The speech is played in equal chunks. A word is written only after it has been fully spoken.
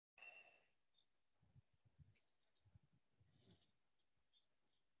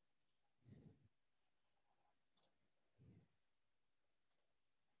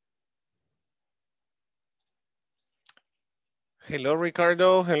Hello,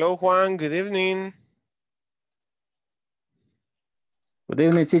 Ricardo. Hello, Juan. Good evening. Good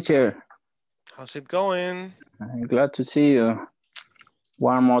evening, teacher. How's it going? I'm glad to see you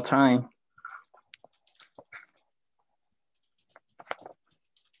one more time.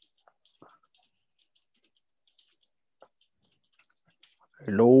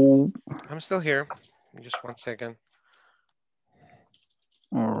 Hello. I'm still here. Just 1 second.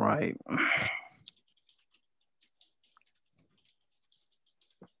 All right.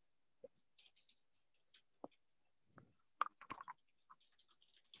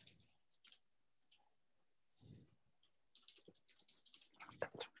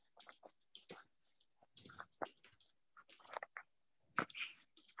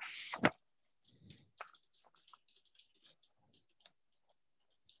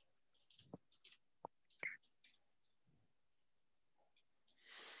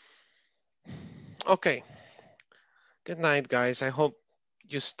 Okay. Good night, guys. I hope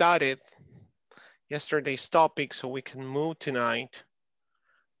you started yesterday's topic so we can move tonight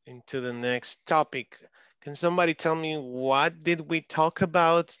into the next topic. Can somebody tell me what did we talk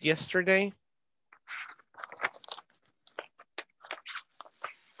about yesterday?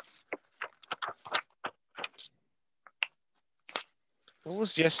 What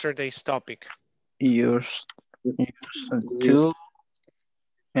was yesterday's topic? Use 2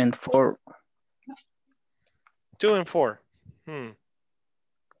 and 4. 2 and 4. And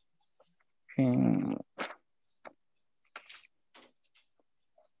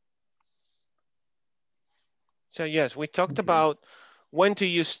So yes, we talked about when to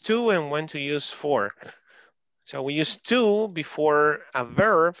use 2 and when to use 4. So we use 2 before a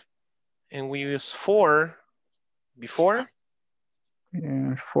verb and we use 4 before?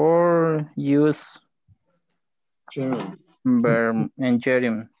 4 use verb and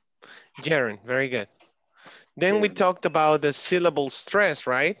gerund. Gerund, very good. Then we talked about the syllable stress,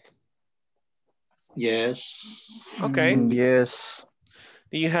 right? Yes. Okay. Yes.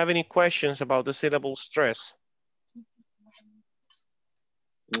 Do you have any questions about the syllable stress?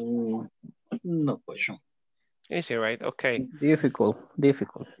 No question. Easy, right? Okay. Difficult.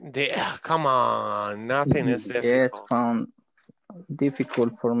 Come on, nothing is difficult. Yes, found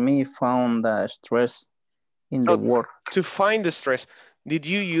difficult for me. Found the stress in the word. To find the stress, did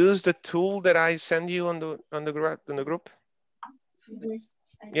you use the tool that I sent you on the group?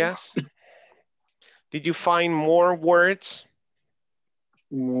 Yes. Did you find more words?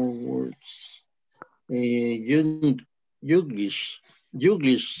 More words. Juglish.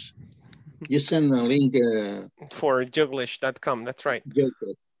 You send a link. For juglish.com, that's right. Okay.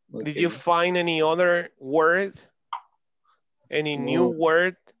 Did you find any other word? Any new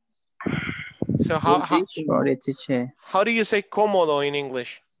word? So how do you say cómodo in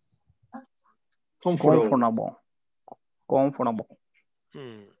English? Comfortable.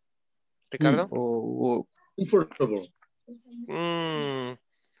 Ricardo? Comfortable.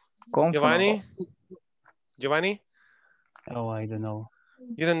 Giovanni? Oh, I don't know.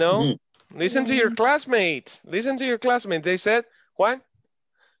 You don't know? Listen to your classmates. They said what?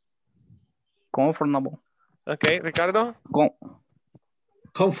 Comfortable. Okay, Ricardo?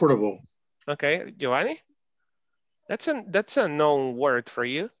 Comfortable. Okay, Giovanni? That's a known word for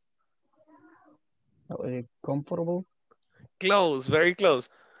you. Comfortable. Close, very close.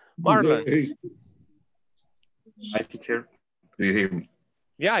 Marlon. Hi, teacher. Do you hear me?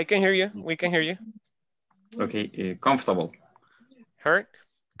 Yeah, I can hear you. We can hear you. Okay, comfortable. Heard?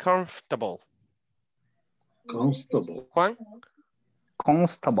 Comfortable. Juan?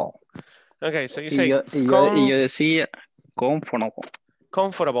 Comfortable. Okay, so you say... Y yo decía comfortable.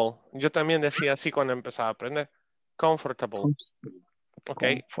 Comfortable. Yo también decía así cuando empezaba a aprender. Comfortable. Ok.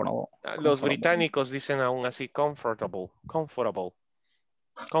 Los británicos dicen aún así comfortable.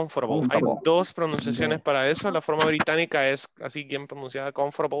 Hay dos pronunciaciones para eso. La forma británica es así bien pronunciada,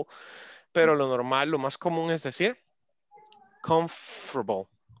 comfortable. Pero lo normal, lo más común es decir comfortable.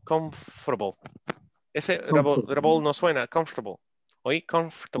 Ese rebol no suena. Comfortable. Oí,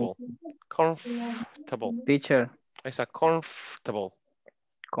 comfortable. Teacher. Ahí está, comfortable.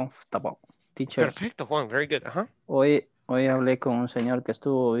 Teacher. Perfecto, Juan. Very good. Hoy hablé con un señor que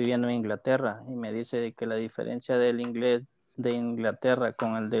estuvo viviendo en Inglaterra y me dice que la diferencia del inglés de Inglaterra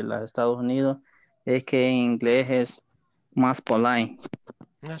con el de los Estados Unidos es que en inglés es más polite.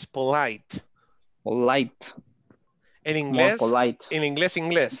 Más polite. En inglés,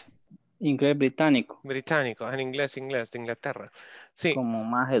 inglés. Inglés británico. En inglés de Inglaterra. Sí. Como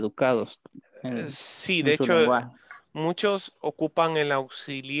más educados. Sí, de hecho, muchos ocupan el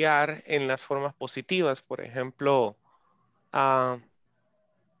auxiliar en las formas positivas. Por ejemplo, I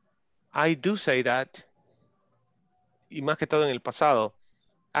do say that. y más que todo en el pasado.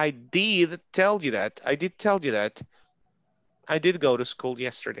 I did tell you that. I did tell you that. I did go to school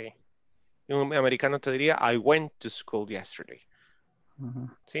yesterday. Un americano te diría, I went to school yesterday.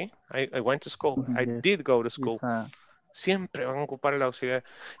 ¿Sí? I went to school. I did go to school. Siempre van a ocupar el auxiliar.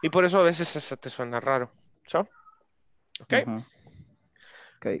 Y por eso a veces hasta te suena raro. So, okay?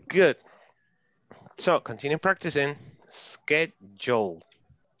 Okay. Good. So, continue practicing. Schedule.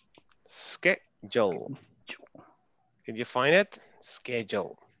 Schedule. Did you find it?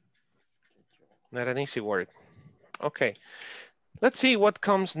 Schedule. Not an easy word. Okay. Let's see what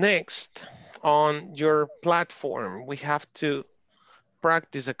comes next on your platform. We have to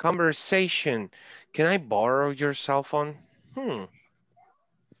practice a conversation. Can I borrow your cell phone?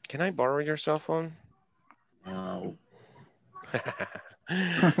 Can I borrow your cell phone? No.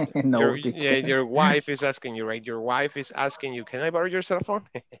 No, your wife is asking you, right? Your wife is asking you, can I borrow your cell phone?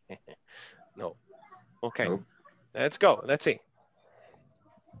 No. Okay. Nope. Let's go. Let's see.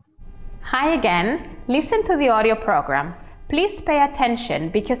 Hi again. Listen to the audio program. Please pay attention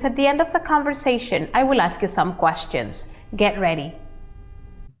because at the end of the conversation, I will ask you some questions. Get ready.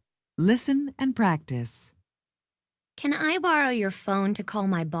 Listen and practice. Can I borrow your phone to call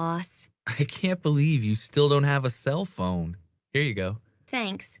my boss? I can't believe you still don't have a cell phone. Here you go.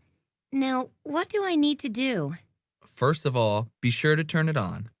 Thanks. Now, what do I need to do? First of all, be sure to turn it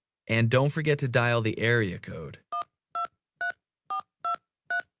on. And don't forget to dial the area code.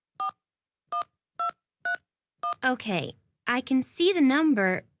 Okay, I can see the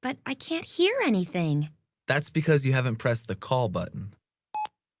number, but I can't hear anything. That's because you haven't pressed the call button.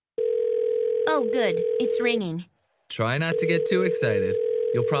 Oh, good. It's ringing. Try not to get too excited.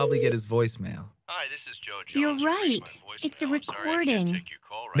 You'll probably get his voicemail. Hi, this is Joe Jones. You're right. It's a recording.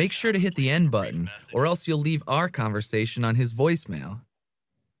 Make sure to hit the end button, or else you'll leave our conversation on his voicemail.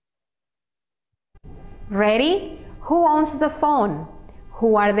 Ready? Who owns the phone?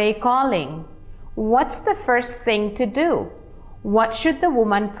 Who are they calling? What's the first thing to do? What should the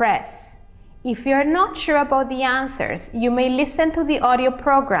woman press? If you're not sure about the answers, you may listen to the audio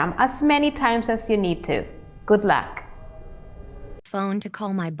program as many times as you need to. Good luck. Phone to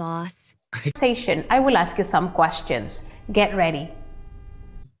call my boss. I will ask you some questions. Get ready.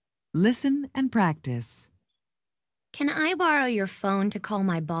 Listen and practice. Can I borrow your phone to call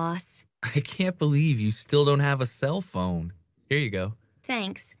my boss? I can't believe you still don't have a cell phone. Here you go.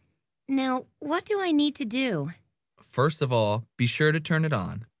 Thanks. Now, what do I need to do? First of all, be sure to turn it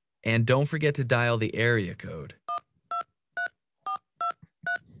on. And don't forget to dial the area code.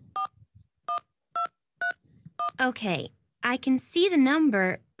 Okay, I can see the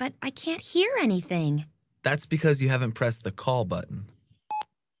number, but I can't hear anything. That's because you haven't pressed the call button.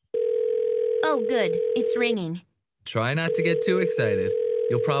 Oh, good. It's ringing. Try not to get too excited.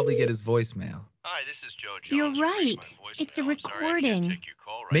 You'll probably get his voicemail. Hi, this is Joe Jones. You're right. It's a recording.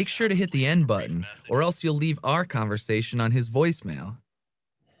 Make sure to hit the end button, or else you'll leave our conversation on his voicemail.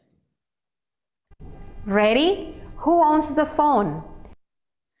 Ready? Who owns the phone?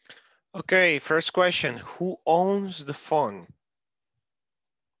 Okay, first question. Who owns the phone?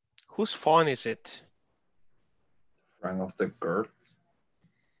 Whose phone is it? Friend of the girl.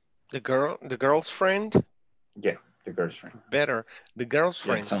 The girl's friend? Yeah, the girl's friend. Better. The girl's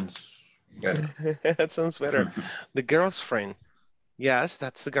friend. That sounds better. That sounds better. The girl's friend. Yes,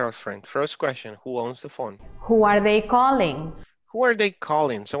 that's the girl's friend. First question. Who owns the phone? Who are they calling? Who are they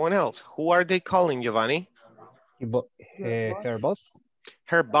calling? Someone else. Who are they calling, Giovanni? Her boss.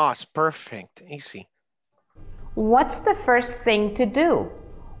 Her boss. Perfect. Easy. What's the first thing to do?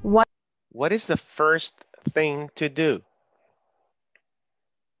 What is the first thing to do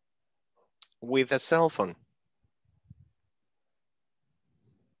with a cell phone?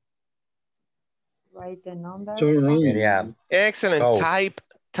 Write the number. Yeah. Excellent. Oh.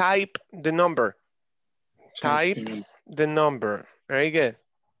 Type the number. Type the number. Very good.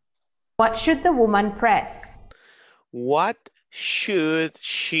 What should the woman press? What should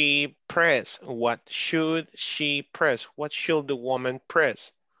she press? What should she press? What should the woman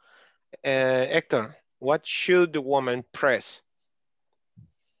press? Hector, what should the woman press?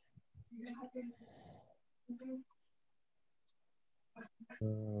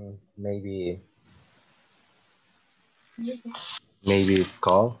 Maybe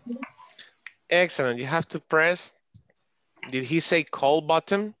call. Excellent. You have to press. Did he say call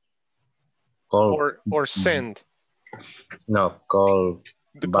button? Call. Or send? No, call.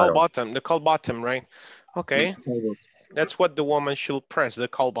 The call button. The call button, right? Okay. That's what the woman should press, the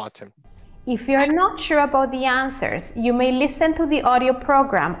call button. If you're not sure about the answers, you may listen to the audio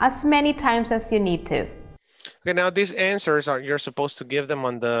program as many times as you need to. Okay, now these answers are, you're supposed to give them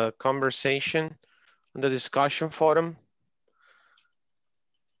on the conversation on the discussion forum.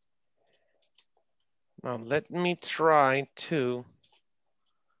 Now let me try to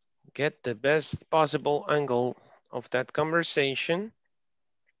get the best possible angle of that conversation.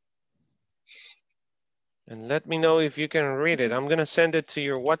 And let me know if you can read it. I'm gonna send it to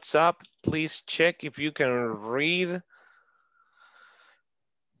your WhatsApp. Please check if you can read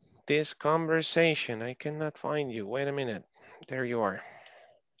this conversation. I cannot find you. Wait a minute. There you are.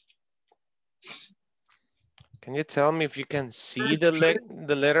 Can you tell me if you can see the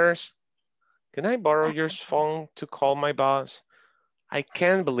letters? Can I borrow your phone to call my boss? I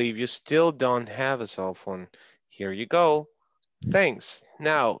can't believe you still don't have a cell phone. Here you go. Thanks.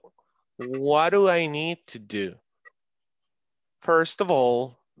 Now, what do I need to do? First of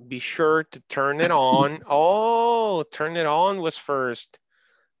all, be sure to turn it on. Oh, turn it on was first.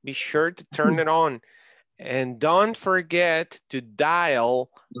 Be sure to turn it on. And don't forget to dial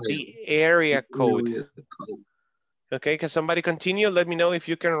the area code. Okay, can somebody continue? Let me know if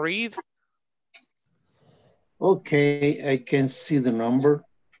you can read. Okay, I can see the number,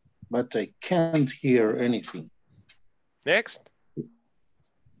 but I can't hear anything. Next.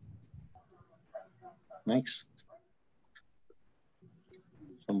 Next.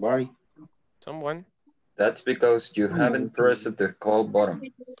 Somebody. Someone. That's because you haven't pressed the call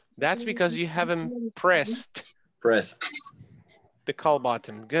button. That's because you haven't pressed the call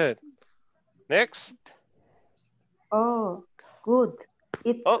button. Good. Next. Oh, good.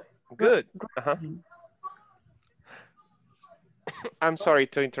 Oh, good. I'm sorry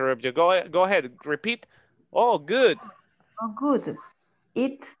to interrupt you. Go ahead. Repeat. Oh, good. Oh, good.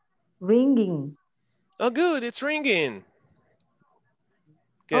 It's ringing. Oh, good. It's ringing.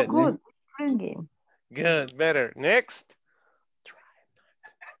 Good. Oh, good. It's ringing. Good. Better. Next.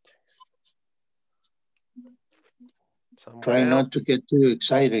 Try not to get too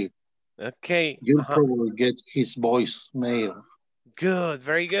excited. Okay. You'll probably get his voicemail. Good.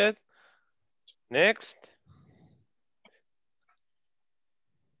 Very good. Next.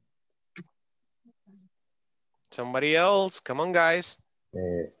 Somebody else. Come on, guys.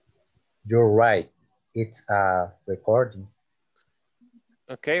 You're right. It's a recording.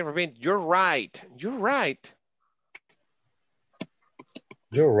 Okay, Rabin, you're right. You're right.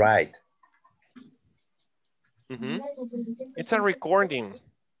 You're right. Mm-hmm. It's a recording.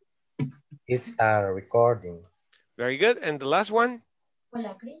 It's a recording. Very good. And the last one?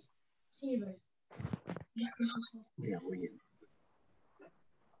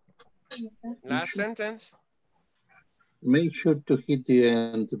 Last sentence. Make sure to hit the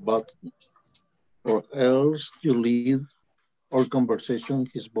end button, or else you leave our conversation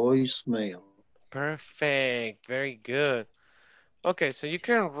his voicemail. Perfect. Very good. Okay, so you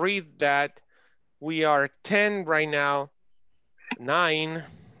can read that. We are 10 right now. 9.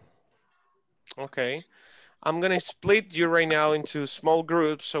 Okay. I'm going to split you right now into small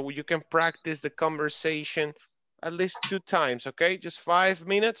groups so you can practice the conversation at least 2 times, okay? Just 5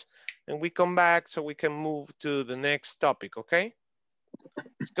 minutes and we come back so we can move to the next topic, okay?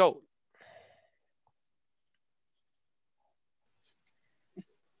 Let's go.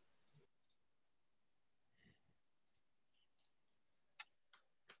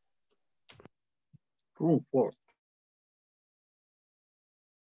 Room 4.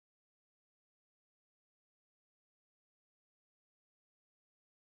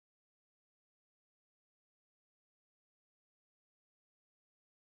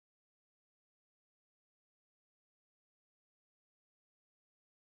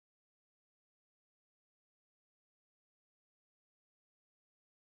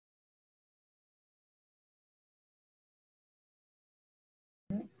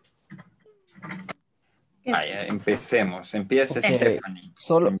 Vaya, empecemos. Empieza Okay. Stephanie.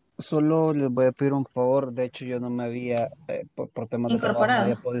 Solo les voy a pedir un favor. De hecho, yo no me había, por temas de trabajo, no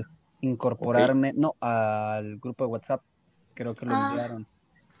había podido incorporarme, Okay. no, al grupo de WhatsApp. Creo que lo enviaron.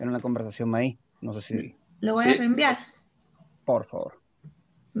 Era una conversación ahí. No sé si... Lo voy a reenviar. Por favor.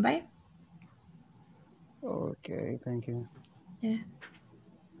 Bye. Okay, thank you. Yeah.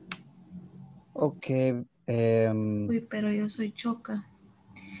 Okay. Uy, pero yo soy choca.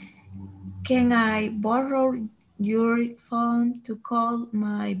 Can I borrow your phone to call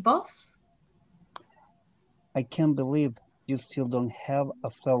my boss? I can't believe you still don't have a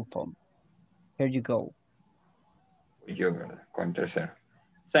cell phone. Here you go. Yo, con tercero.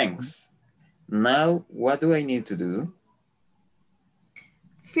 Thanks. Now, what do I need to do?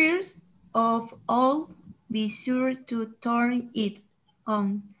 First of all, be sure to turn it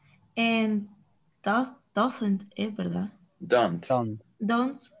on. And doesn't, ¿verdad?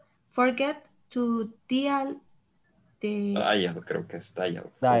 Don't forget to dial the... Dial, creo que es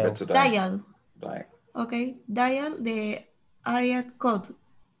dial. Dial. Dial. Okay, dial the area code.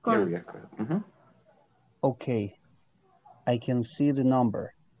 Area code. Okay, I can see the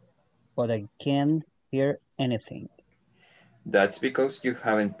number, but I can't hear anything. That's because you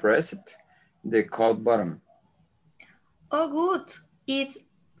haven't pressed the call button. Oh, good. It's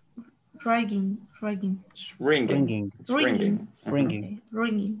ringing. It's ringing. It's ringing. Okay,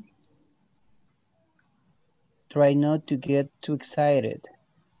 ringing. Try not to get too excited.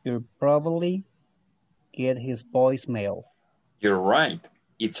 You'll probably get his voicemail. You're right.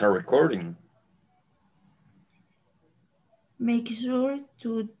 It's a recording. Make sure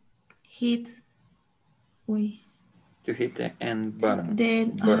to hit the end button. The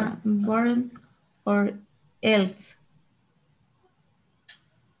button or else.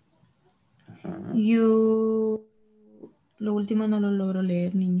 Lo último no lo logro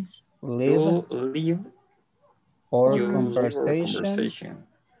leer, niños. Leave or your conversation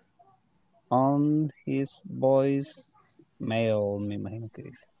on his voicemail, me imagino que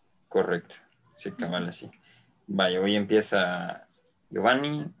dice. Correcto. Sí, cabal así. Vaya, hoy empieza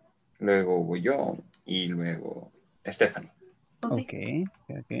Giovanni, luego voy yo y luego Stephanie. Okay.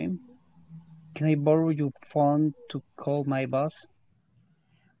 Can I borrow your phone to call my boss?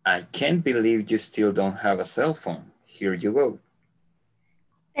 I can't believe you still don't have a cell phone. Here you go.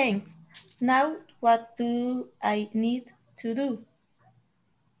 Thanks. Now, what do I need to do?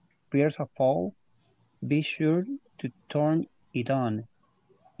 First of all, be sure to turn it on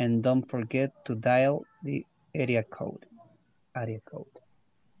and don't forget to dial the area code.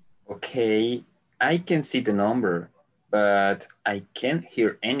 Okay, I can see the number, but I can't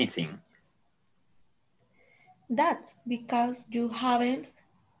hear anything. That's because you haven't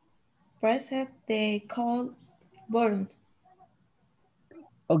pressed the call button.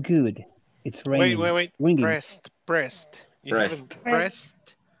 Oh, good. It's ringing. Wait. Ringing. Pressed. You haven't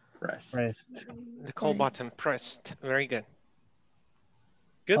pressed the call button. Pressed. Very good.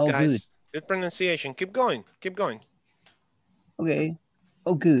 Good, guys. Good pronunciation. Keep going. Okay.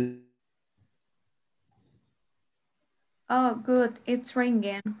 Oh, good. Oh, good. It's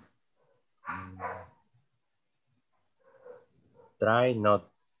ringing. Try not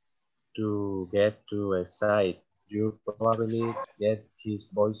to get too excited. You'll probably get his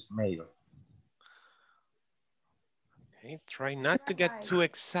voicemail. Okay, try not to get too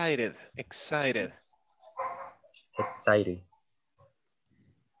excited. Excited.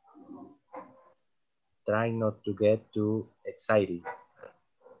 Try not to get too excited.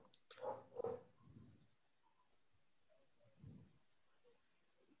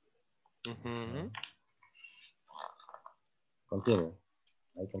 Continue.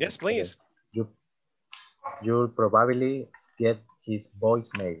 Yes, please. You'll probably get his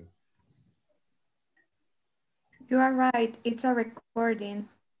voicemail. You are right. It's a recording.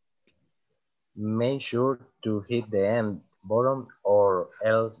 Make sure to hit the end button or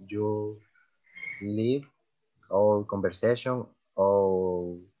else you leave our conversation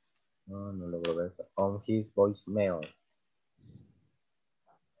on his voicemail.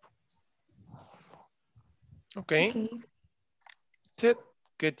 Okay. That's it.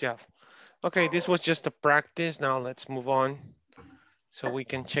 Good job. Okay, this was just a practice. Now let's move on so we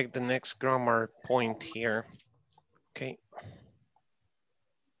can check the next grammar point here. Okay.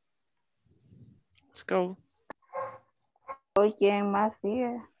 Let's go. ¿Quién más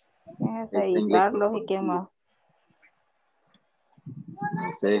sigue? ¿Quién es ahí? Carlos y quién más.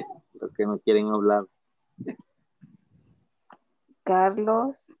 No sé, ¿por qué no quieren hablar?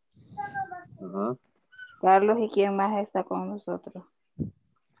 Carlos. Ajá. Carlos y quién más está con nosotros.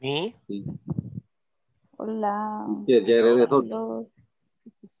 ¿Me? Sí. Hola. Ya regresó.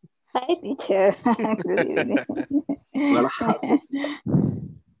 Hi, teacher. Good evening.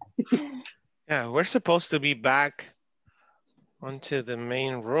 Yeah, we're supposed to be back onto the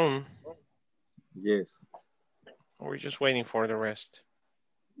main room. Yes. We're just waiting for the rest.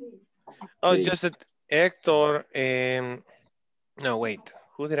 Oh, it's just that Hector and no, wait,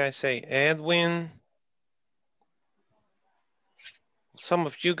 who did I say? Edwin. Some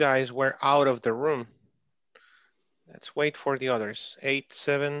of you guys were out of the room. Let's wait for the others. 8,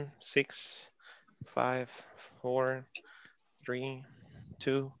 7, 6, 5, 4, 3,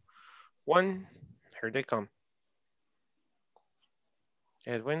 2, 1. Here they come.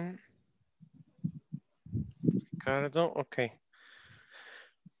 Edwin. Ricardo, okay.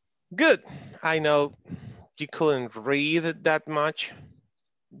 Good. I know you couldn't read that much.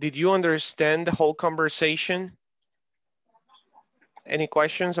 Did you understand the whole conversation? Any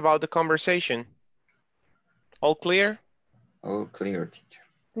questions about the conversation? All clear? All clear, teacher.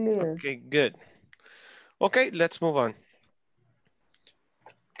 Clear. Okay, good. Okay, let's move on.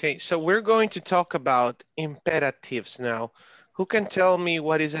 Okay, so we're going to talk about imperatives now. Who can tell me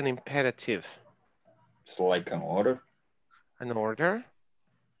what is an imperative? It's like an order. An order?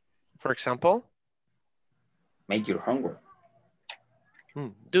 For example? Make your homework.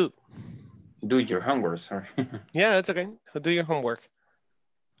 Do. Do your homework, sorry. Yeah, that's okay. Do your homework.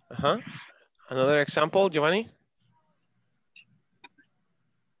 Another example, Giovanni?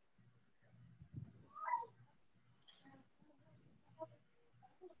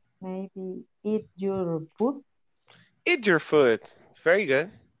 Maybe eat your food. Eat your food. Very good.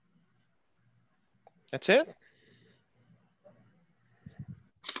 That's it?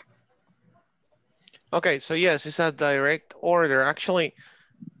 Okay, so yes, it's a direct order. Actually,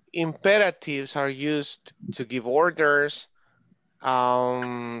 imperatives are used to give orders,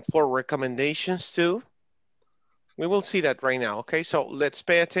 for recommendations too. We will see that right now, okay? So let's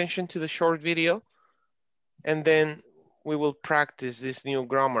pay attention to the short video and then we will practice this new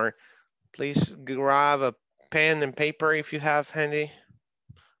grammar. Please grab a pen and paper if you have handy.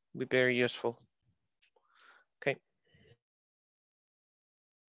 Be very useful. Okay.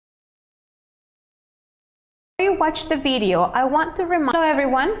 Before you watch the video, I want to remind Hello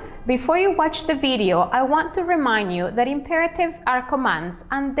everyone. Before you watch the video, I want to remind you that imperatives are commands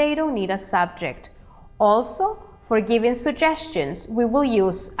and they don't need a subject. Also, for giving suggestions, we will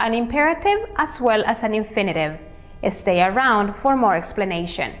use an imperative as well as an infinitive. Stay around for more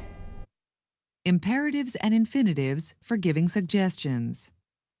explanation. Imperatives and infinitives for giving suggestions.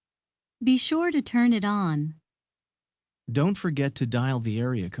 Be sure to turn it on. Don't forget to dial the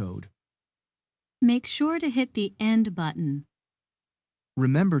area code. Make sure to hit the end button.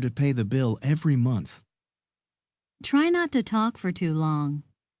 Remember to pay the bill every month. Try not to talk for too long.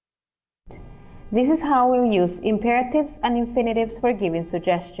 This is how we'll use imperatives and infinitives for giving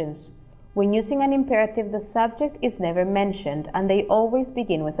suggestions. When using an imperative, the subject is never mentioned and they always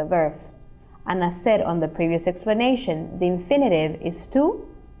begin with a verb. And as said on the previous explanation, the infinitive is to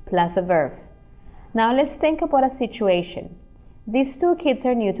plus a verb. Now let's think about a situation. These two kids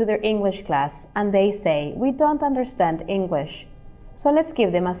are new to their English class and they say, we don't understand English. So let's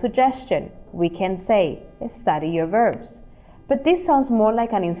give them a suggestion. We can say, study your verbs. But this sounds more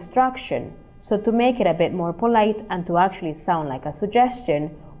like an instruction. So to make it a bit more polite and to actually sound like a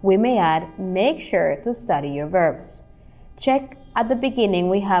suggestion, we may add, make sure to study your verbs. Check at the beginning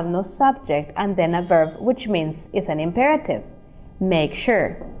we have no subject and then a verb, which means it's an imperative. Make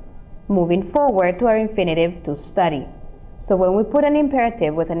sure. Moving forward to our infinitive, to study. So when we put an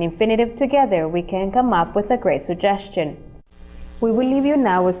imperative with an infinitive together, we can come up with a great suggestion. We will leave you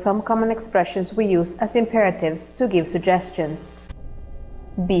now with some common expressions we use as imperatives to give suggestions.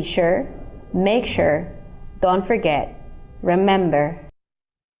 Be sure, make sure, don't forget, remember.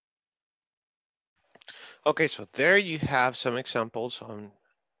 Okay, so there you have some examples on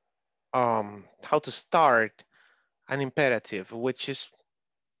how to start an imperative, which is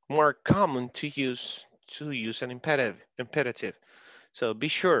more common to use an imperative. So be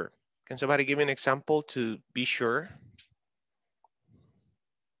sure. Can somebody give me an example to be sure?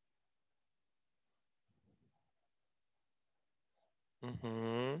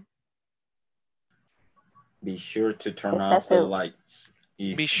 Be sure to turn off the lights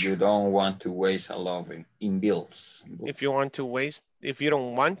if you don't want to waste a lot in bills. If you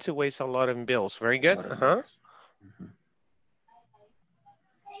don't want to waste a lot in bills. Very good.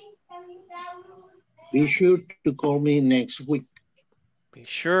 Be sure to call me next week. Be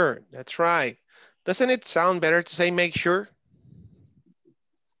sure. That's right. Doesn't it sound better to say make sure?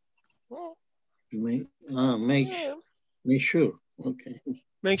 Make sure. Okay.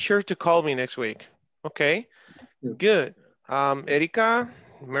 Make sure to call me next week. Okay. Good. Erika,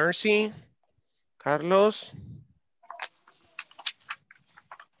 Mercy, Carlos,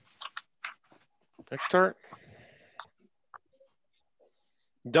 Hector.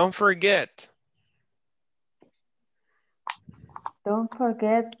 Don't forget. Don't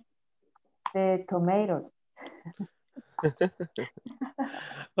forget the tomatoes.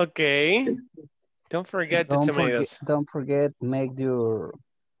 Okay. Don't forget the tomatoes. Don't forget make your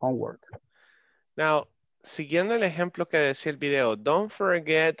homework. Now, siguiendo el ejemplo que decía el video, don't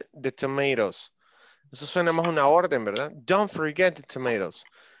forget the tomatoes. Eso suena más una orden, ¿verdad? Don't forget the tomatoes.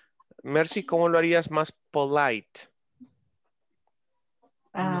 Mercy, ¿cómo lo harías más polite?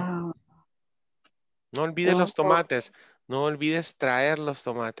 No olvides los tomates. No olvides traer los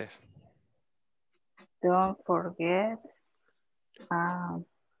tomates. Don't forget.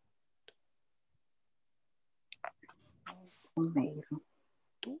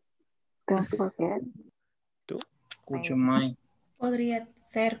 Don't forget. Would you mind? Podría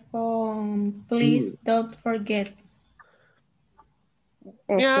ser con please don't forget.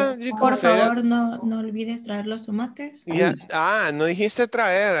 Yeah, you can Por say that. favor, no olvides traer los tomates. Yeah. Ah, no dijiste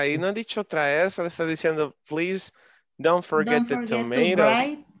traer. Ahí no has dicho traer, solo está diciendo, please don't forget the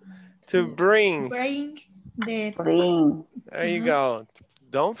tomatoes. To bring. Bring. There you go.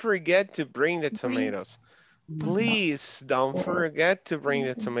 Don't forget to bring the tomatoes. Please don't forget to bring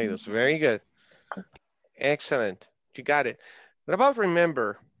the tomatoes. Very good. Excellent. You got it. What about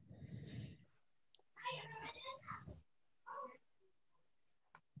remember?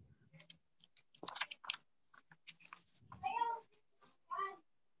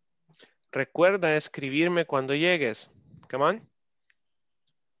 Recuerda escribirme cuando llegues. Come on.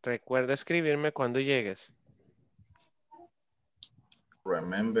 Recuerda escribirme cuando llegues.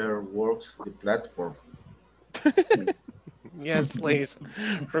 Remember works the platform. Yes, please.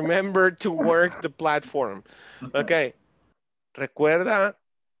 Remember to work the platform. Okay. Recuerda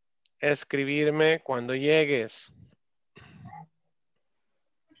escribirme cuando llegues.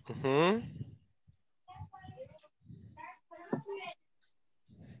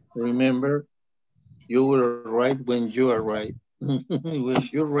 Remember, you will write when you are right. When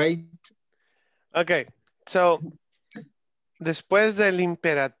you write. Okay, so después del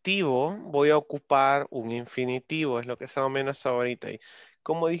imperativo voy a ocupar un infinitivo, es lo que estamos viendo hasta ahorita.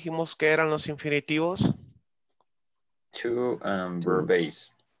 ¿Cómo dijimos que eran los infinitivos? To verb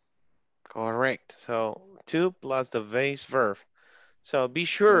base. Correct. So to plus the base verb. So be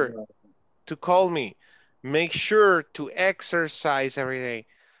sure to call me. Make sure to exercise every day.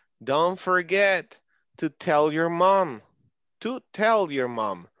 Don't forget to tell your mom. To tell your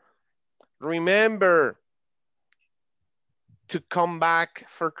mom. Remember to come back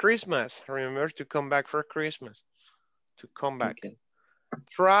for Christmas. Remember to come back for Christmas. To come back. Okay.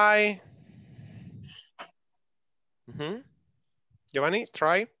 Try. Giovanni,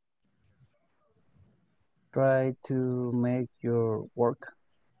 try. Try to make your work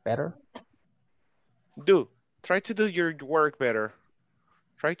better. Do. Try to do your work better.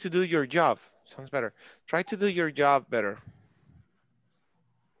 Try to do your job. Sounds better. Try to do your job better.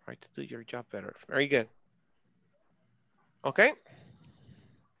 Try to do your job better. Very good. Okay.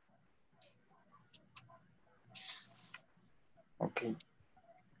 Okay.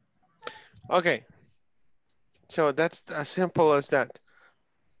 Okay. So that's as simple as that.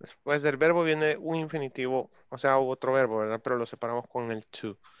 Después del verbo viene un infinitivo, o sea, otro verbo, ¿verdad? Pero lo separamos con el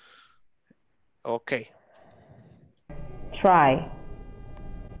to. Okay. Try.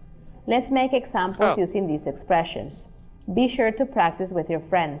 Let's make examples using these expressions. Be sure to practice with your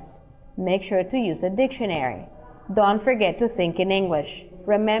friends. Make sure to use a dictionary. Don't forget to think in English.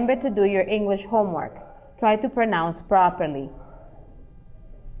 Remember to do your English homework. Try to pronounce properly.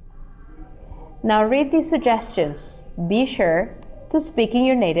 Now read these suggestions. Be sure to speak in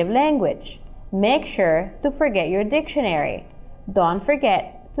your native language. Make sure to forget your dictionary. Don't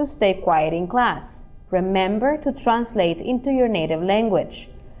forget to stay quiet in class. Remember to translate into your native language.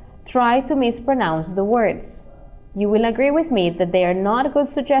 Try to mispronounce the words. You will agree with me that they are not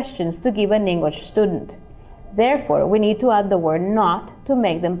good suggestions to give an English student. Therefore, we need to add the word not to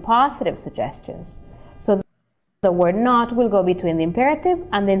make them positive suggestions. So the word not will go between the imperative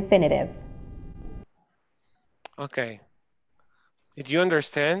and the infinitive. Okay. Did you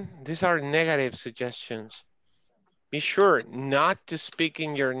understand? These are negative suggestions. Be sure not to speak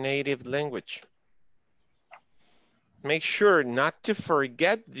in your native language. Make sure not to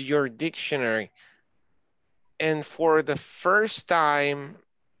forget your dictionary. And for the first time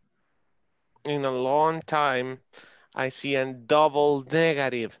in a long time, I see a double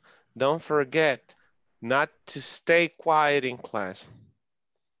negative. Don't forget not to stay quiet in class.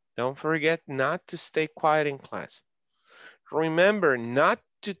 Don't forget not to stay quiet in class. Remember not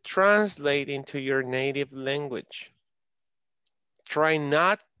to translate into your native language. Try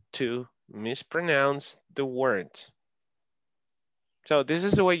not to mispronounce the words. So this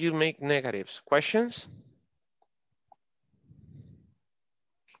is the way you make negatives. Questions?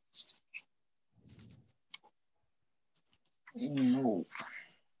 No.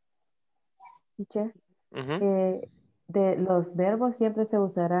 Teacher, de los verbos siempre se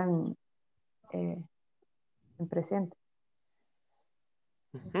usarán en presente.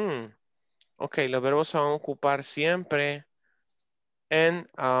 Ok, los verbos se van a ocupar siempre en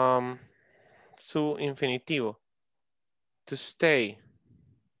su infinitivo. To stay,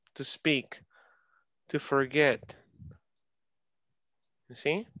 to speak, to forget.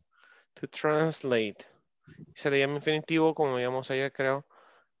 ¿Sí? To translate. Se le llama infinitivo, como veíamos ayer, creo,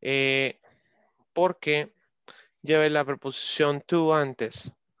 porque lleva la preposición to antes.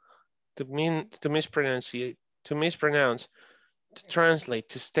 To mispronounce, to translate,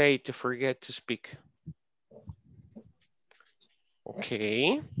 to stay, to forget, to speak.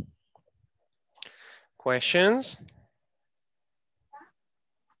 Okay. Questions?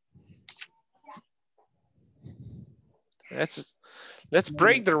 Let's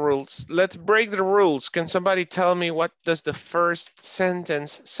break the rules. Let's break the rules. Can somebody tell me what does the first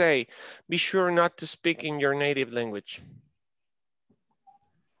sentence say? Be sure not to speak in your native language.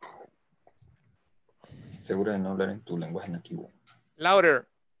 Asegura de no hablar en tu lenguaje nativo. Louder.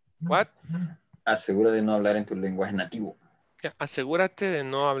 What? Asegura de no hablar en tu lenguaje nativo. Yeah, asegúrate de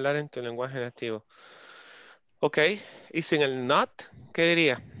no hablar en tu lenguaje nativo. Ok. ¿Y sin el not? ¿Qué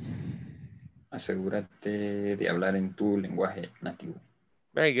diría? Asegúrate de hablar en tu lenguaje nativo.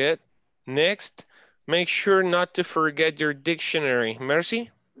 Very good. Next, make sure not to forget your dictionary. Mercy?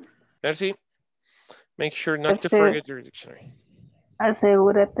 Mercy? Make sure not to forget your dictionary.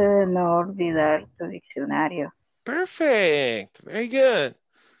 Asegúrate de no olvidar tu diccionario. Perfect. Very good.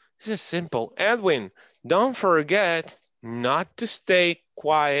 This is simple. Edwin, don't forget not to stay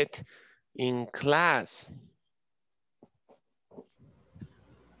quiet in class.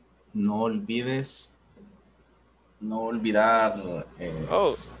 No olvides, no olvidar,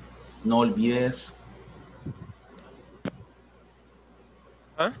 no olvides.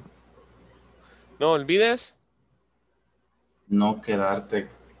 ¿Ah? No olvides. No quedarte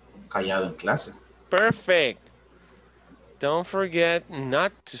callado en clase. Perfect. Don't forget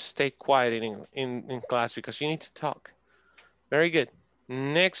not to stay quiet in class because you need to talk. Very good.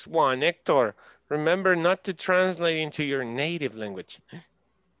 Next one, Hector. Remember not to translate into your native language.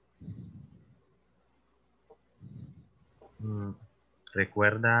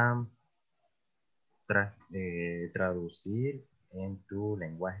 Recuerda traducir en tu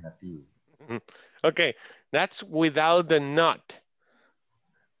lenguaje nativo. Okay, that's without the not.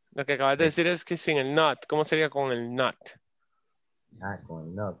 Lo que acabas de decir es que sin el not. ¿Cómo sería con el not? Ah, con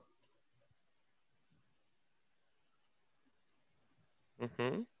el not.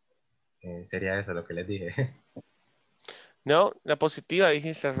 Sería eso lo que les dije. No, la positiva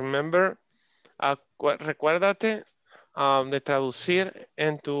dijiste, remember, recuérdate de traducir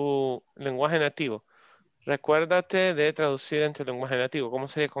en tu lenguaje nativo. Recuérdate de traducir en tu lenguaje nativo. ¿Cómo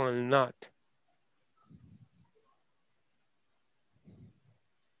sería con el not?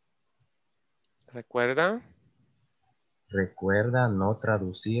 ¿Recuerda? Recuerda no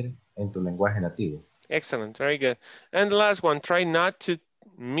traducir en tu lenguaje nativo. Excellent, very good. And the last one, try not to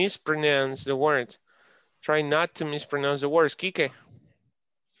mispronounce the words. Try not to mispronounce the words. Quique.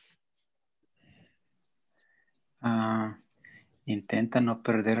 Intenta no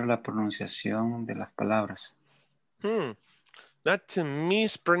perder la pronunciación de las palabras. Not to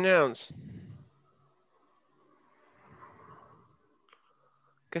mispronounce.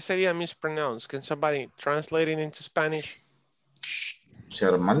 ¿Qué sería mispronounce? Can somebody translate it into Spanish?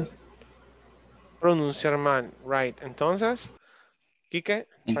 Pronunciar mal. Pronunciar mal, right. Entonces, Quique,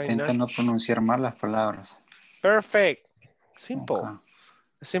 Intenta no pronunciar mal las palabras. Perfect. Simple. Okay.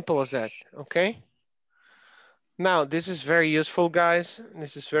 As simple as that, okay? Now, this is very useful, guys.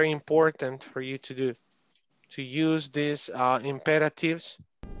 This is very important for you to do, to use these imperatives.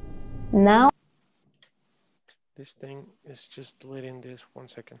 Now, this thing is just deleting this. 1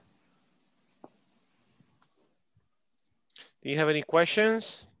 second. Do you have any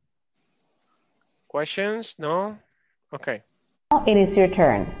questions? Questions? No? Okay. now it is your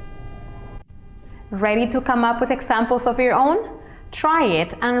turn. Ready to come up with examples of your own? Try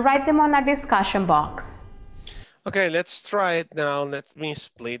it and write them on our discussion box. Okay, let's try it now. Let me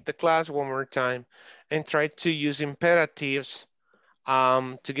split the class one more time and try to use imperatives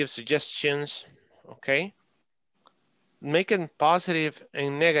to give suggestions, okay? Making positive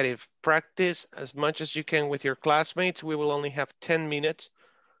and negative. Practice as much as you can with your classmates. We will only have 10 minutes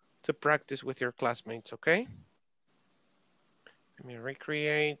to practice with your classmates, okay? Let me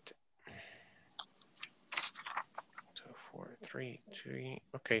recreate. 2, 4, 3, 2.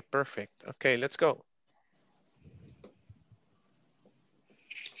 Okay, perfect. Okay, let's go.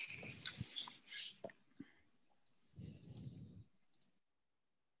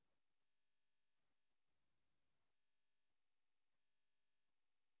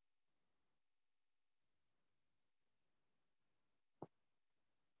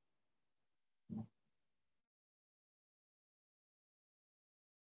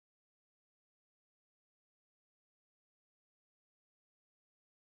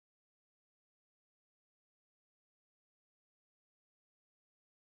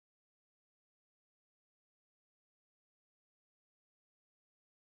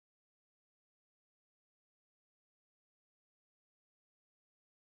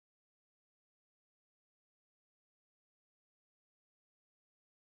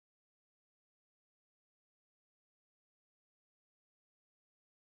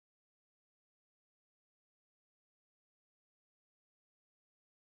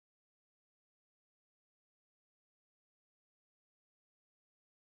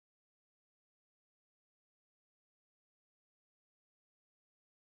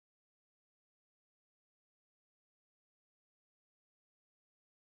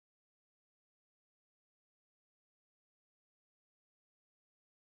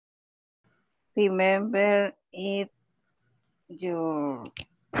 Remember eat your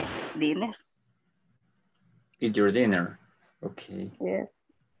dinner. Eat your dinner. Okay. Yes.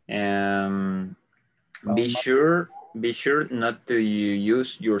 Be sure not to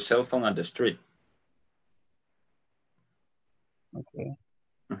use your cell phone on the street. Okay.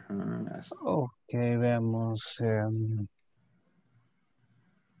 Yes. Okay, veamos.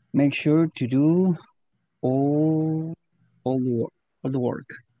 Make sure to do all the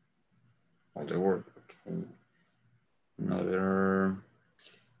work. All the work. Okay. Another.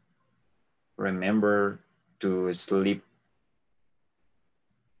 Remember to sleep.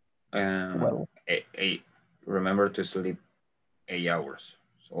 Well. Remember to sleep 8 hours.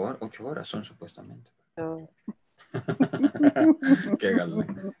 8 horas son supuestamente. So. Qué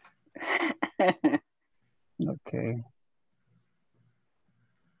galán. Okay.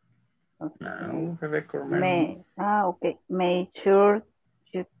 Now, Rebecca, okay. Make sure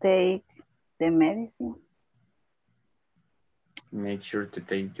you take the medicine. Make sure to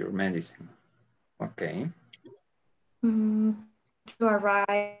take your medicine. Okay. To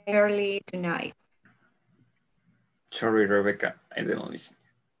arrive early tonight. Sorry, Rebecca, I didn't listen.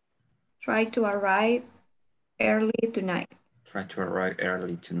 Try to arrive early tonight. Try to arrive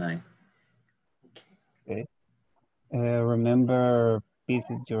early tonight. Okay. Remember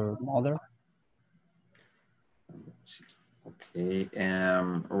visit your mother. Okay.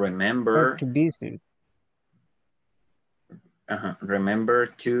 Remember to visit. Remember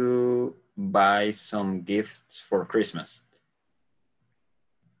to buy some gifts for Christmas.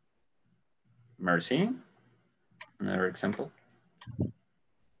 Mercy. Another example.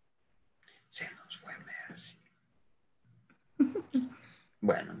 Se nos fue Mercy.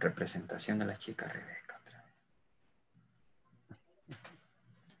 Bueno, representación de la chica Rebeca.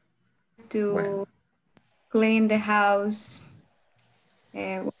 To clean the house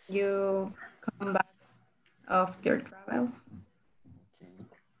when you come back of your travel.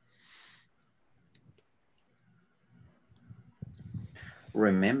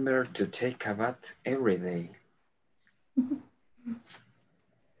 Remember to take a bath every day.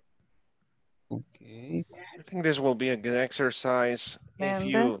 Okay. I think this will be a good exercise if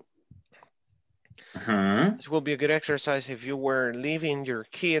you. This will be a good exercise if you were leaving your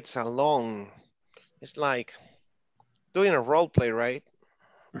kids alone. It's like doing a role play, right?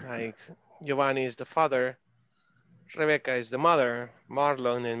 Like Giovanni is the father, Rebecca is the mother,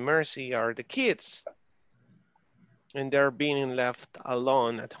 Marlon and Mercy are the kids. And they're being left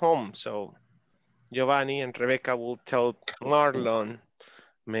alone at home. So Giovanni and Rebecca will tell Marlon,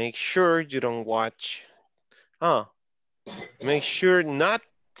 make sure you don't watch. Make sure not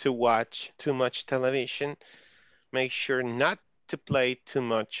to watch too much television. Make sure not to play too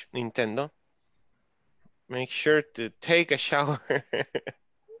much Nintendo. Make sure to take a shower.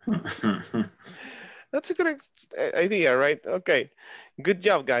 That's a good idea, right? Okay. Good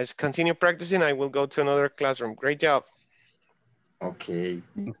job, guys. Continue practicing. I will go to another classroom. Great job. Okay.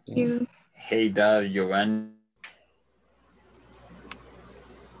 Thank you. Hey, Dad, Giovanni.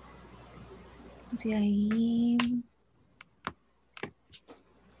 De ahí.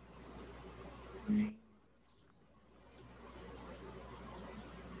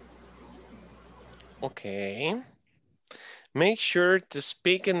 Okay. Make sure to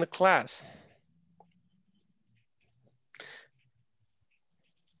speak in the class.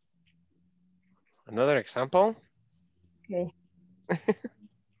 Another example. Okay.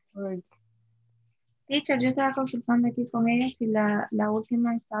 Teacher, yo estaba consultando aquí con ella si la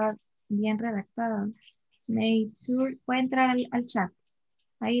última estaba bien redactada. Make sure, puede entrar al chat.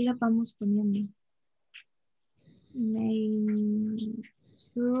 Ahí lo vamos poniendo. Make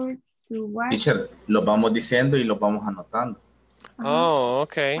sure to watch. Teacher, lo vamos diciendo y lo vamos anotando. Oh,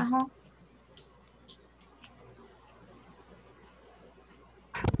 okay. Ajá.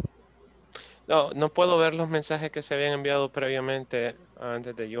 No puedo ver los mensajes que se habían enviado previamente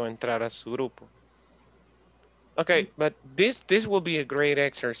antes de yo entrar a su grupo. Okay, but this will be a great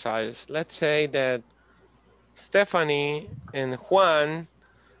exercise. Let's say that Stephanie and Juan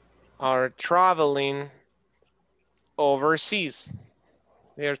are traveling overseas.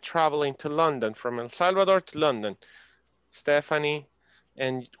 They are traveling to London, from El Salvador to London. Stephanie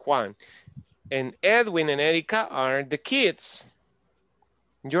and Juan. And Edwin and Erika are the kids.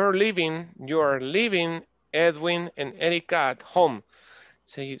 You are leaving Edwin and Erika at home.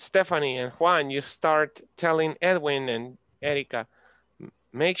 So Stephanie and Juan, you start telling Edwin and Erika,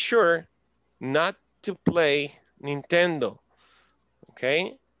 make sure not to play Nintendo,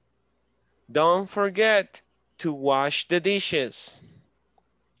 okay? Don't forget to wash the dishes.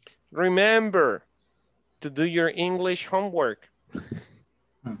 Remember to do your English homework.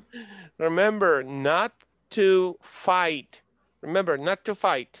 Remember, not to fight. Remember, not to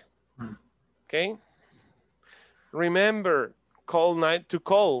fight. Okay? Remember, to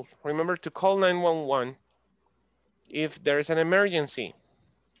call. Remember to call 911 if there is an emergency.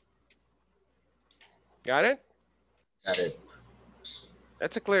 Got it? Got it.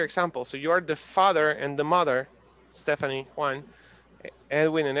 That's a clear example. So you are the father and the mother, Stephanie, Juan,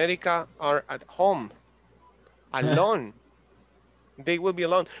 Edwin and Erica are at home, alone. They will be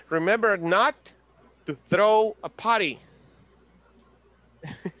alone. Remember not to throw a party.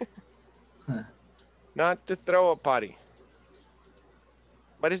 Not to throw a party.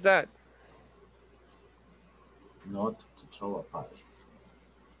 What is that? Not to throw a party.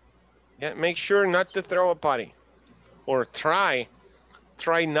 Yeah, make sure not to throw a party. Or try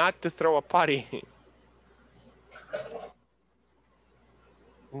not to throw a party.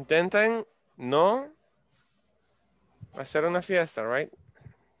 Intenten no hacer una fiesta, right?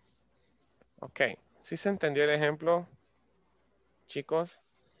 Ok. ¿Sí se entendió el ejemplo, chicos?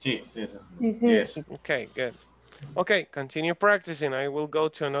 Sí, sí, sí. Sí, sí. Yes. Okay, good. Okay, continue practicing. I will go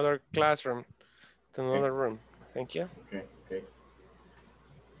to another classroom, to another room. Thank you. Okay, okay.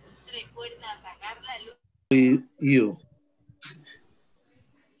 You.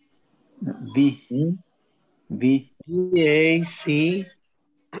 V. V. B-A-C-U.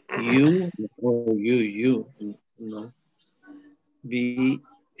 Oh, you. No. B-A-C-U.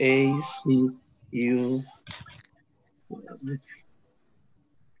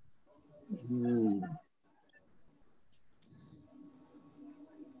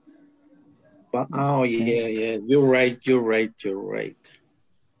 Oh, yeah. You're right.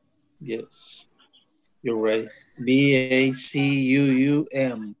 Yes, you're right. B-A-C-U-U-M.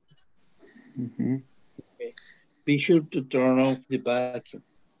 Okay. Be sure to turn off the vacuum.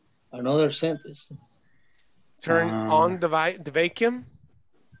 Another sentence. Turn on the vacuum.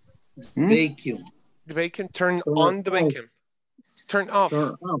 Vacuum. The vacuum. Turn on the vacuum. Turn off.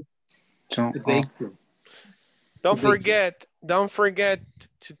 Turn off. Turn the off. vacuum. Don't forget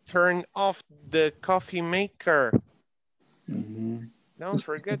to turn off the coffee maker. Don't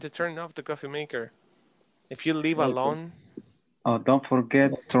forget to turn off the coffee maker. If you leave alone. Oh, don't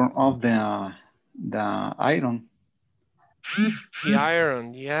forget to turn off the iron. The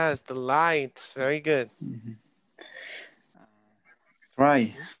iron, yes, the lights, very good.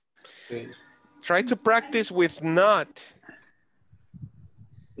 Try. Try to practice with not.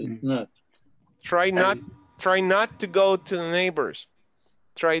 Not. Try not to go to the neighbors.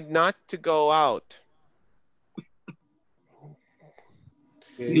 Try not to go out.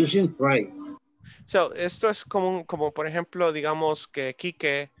 Using try. So, esto es como por ejemplo, digamos que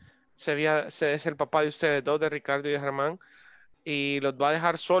Quique es el papá de ustedes dos, de Ricardo y de Germán, y los va a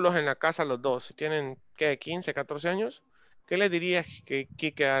dejar solos en la casa los dos. Tienen, ¿qué? 15, 14 años. ¿Qué le dirías,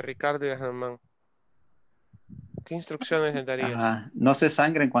 Quique, a Ricardo y a Germán? ¿Qué instrucciones les darías? No se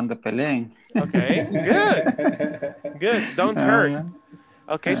sangren cuando peleen. Okay, good. Don't hurt.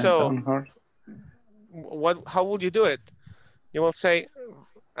 Okay, so don't hurt. how would you do it? You will say,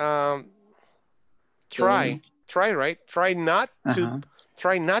 try, right? Try not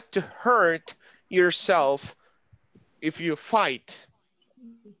to hurt yourself if you fight.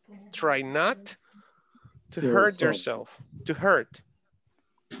 Try not to hurt yourself. To hurt.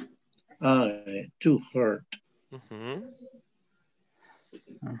 To hurt.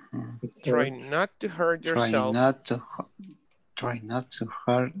 Try not to hurt yourself. Try not to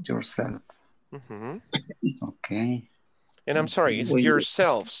hurt yourself. Okay. And I'm sorry, it's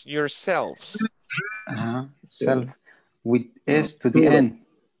yourselves. Self with S to the end.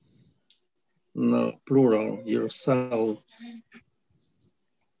 No, plural, yourselves.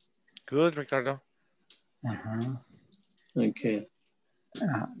 Good, Ricardo. Okay.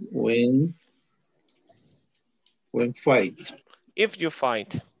 When fight. If you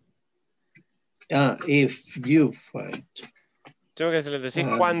fight. If you fight. Tengo que les decir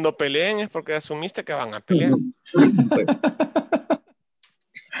cuando peleen es porque asumiste que van a pelear.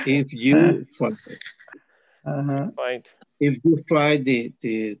 If you fight. Fight. If you fight,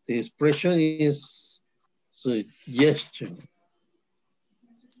 the expression is suggestion.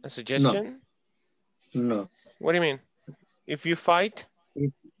 A suggestion? No. What do you mean? If you fight?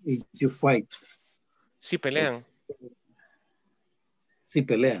 If you fight. Si pelean. Si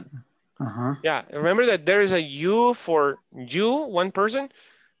pelean. Yeah, remember that there is a you for you, one person,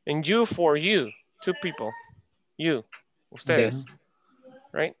 and you for you, two people. You, ustedes,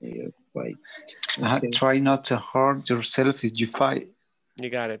 right? You fight. Try not to hurt yourself if you fight. You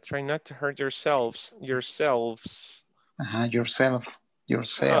got it. Try not to hurt yourselves. Yourself.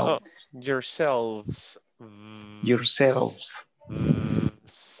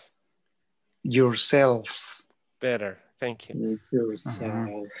 yourselves. Yourself. Better. Thank you. Make yourself.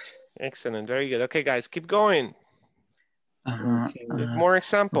 Excellent. Very good. Okay, guys, keep going. Okay. More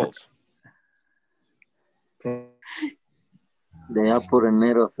examples. De allá por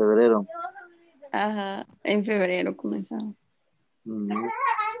enero, febrero. Ajá, en febrero comenzamos.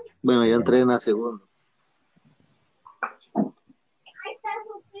 Bueno, ya entré en la segunda.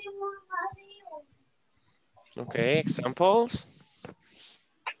 Okay, examples.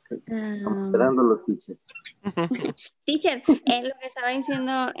 Esperando los teachers. Teacher, lo que estaba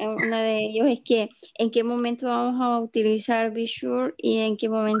diciendo uno de ellos es que en qué momento vamos a utilizar be sure y en qué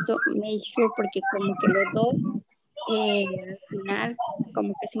momento make sure, porque como que los dos al final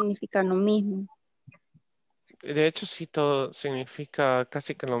como que significan lo mismo. De hecho, sí, todo significa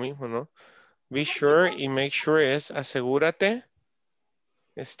casi que lo mismo, ¿no? Be sure y make sure es asegúrate.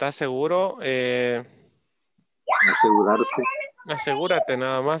 ¿Estás seguro? Asegurarse. Asegúrate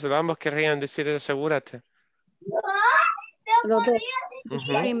nada más. Ambos querrían decir asegúrate. Los dos.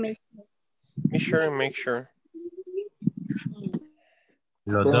 Be sure and make sure.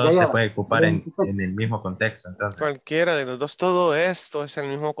 Los dos se puede ocupar en el mismo contexto, entonces. Cualquiera de los dos. Todo esto es el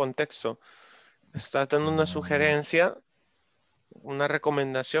mismo contexto. Está dando una sugerencia, una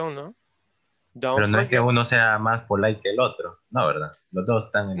recomendación, ¿no? Pero no es que uno sea más polite que el otro, no, ¿verdad? Los dos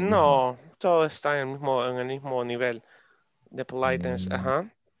están en el mismo. No, todo está en el mismo nivel de politeness. Ajá.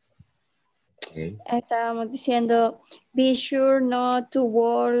 Okay. Estábamos diciendo, be sure not to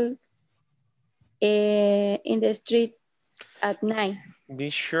walk in the street at night. Be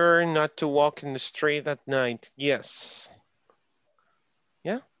sure not to walk in the street at night. Yes.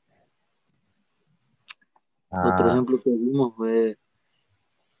 Yeah. Otro ejemplo que vimos fue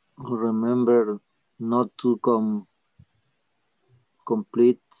remember not to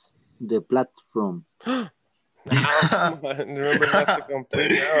complete the platform. Remember not to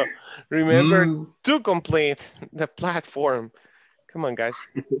complete. No. Remember to complete the platform. Come on, guys.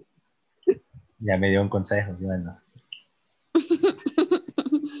 Ya me dio un consejo, bueno.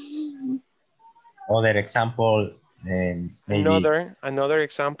 Other example. Maybe another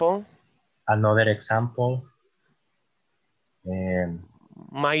example. Another example.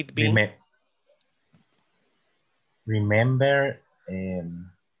 Might be. Remember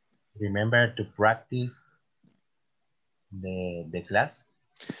to practice the class.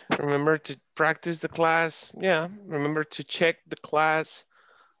 Remember to practice the class. Yeah. Remember to check the class,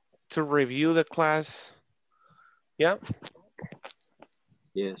 to review the class. Yeah.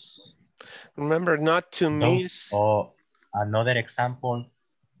 Yes. Remember not to miss. Or another example,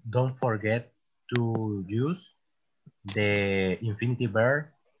 don't forget to use the infinitive verb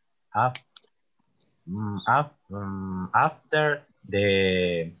after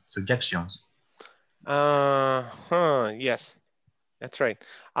the suggestions. Yes, that's right.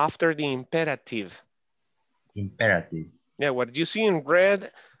 After the imperative. Imperative. Yeah, what you see in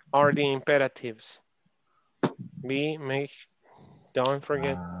red are the imperatives. Don't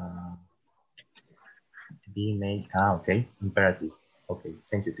forget. Okay, imperative. Okay,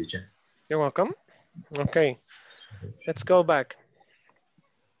 thank you, teacher. You're welcome. Okay, let's go back.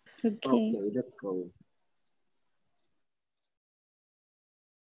 Okay, let's go.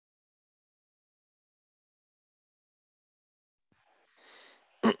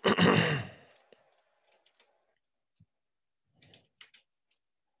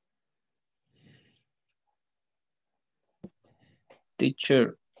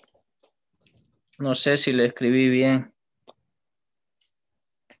 Teacher, no sé si le escribí bien.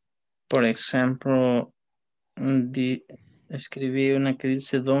 Por ejemplo, escribí una que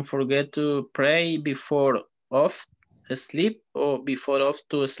dice don't forget to pray before off sleep o before off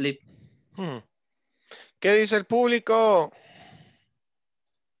to sleep. ¿Qué dice el público?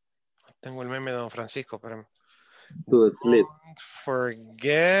 Tengo el meme de Don Francisco, pero to sleep. Don't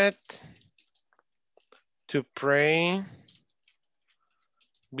forget to pray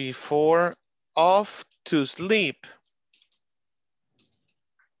before off to sleep.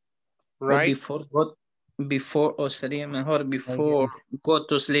 Right? Before, o sería mejor, before go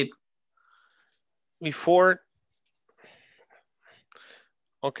to sleep. Before.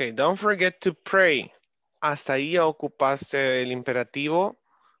 Ok, don't forget to pray. Hasta ahí ya ocupaste el imperativo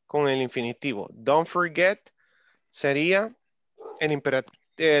con el infinitivo. Don't forget sería el imperativo,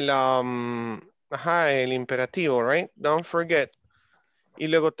 el imperativo, right? Don't forget. Y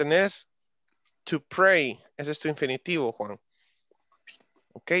luego tenés to pray. Ese es tu infinitivo, Juan.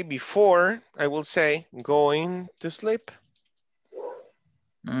 Okay, before I will say going to sleep.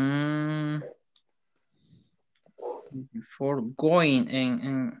 Before going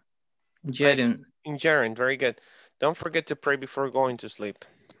in gerund. In gerund, very good. Don't forget to pray before going to sleep.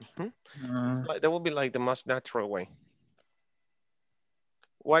 That will be like the most natural way.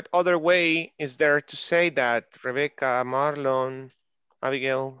 What other way is there to say that, Rebecca, Marlon,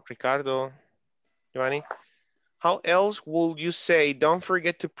 Abigail, Ricardo, Giovanni? How else will you say, don't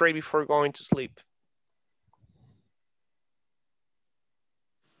forget to pray before going to sleep?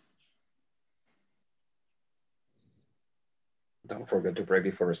 Don't forget to pray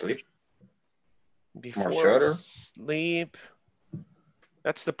before sleep. Before More shorter. sleep.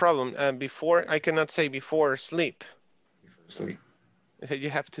 That's the problem. Before, I cannot say before sleep. Before sleep. You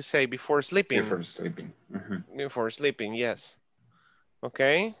have to say before sleeping. Before sleeping. Before sleeping, yes.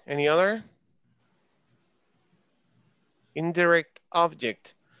 Okay, any other? Indirect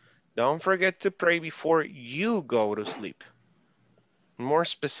object. Don't forget to pray before you go to sleep. More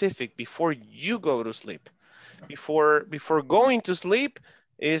specific, before you go to sleep. Before going to sleep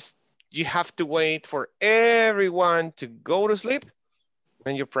is you have to wait for everyone to go to sleep,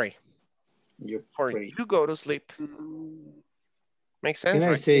 then you pray. You go to sleep. Makes sense, Can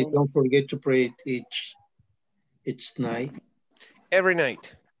I right? say, don't forget to pray each night? Every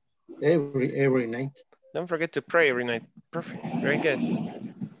night. Every night. Don't forget to pray every night. Perfect, very good.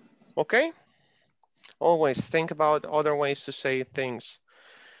 Okay? Always think about other ways to say things.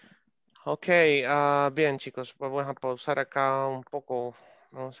 Ok, bien chicos, vamos a pausar acá un poco,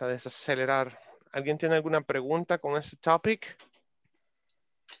 vamos a desacelerar. ¿Alguien tiene alguna pregunta con este topic?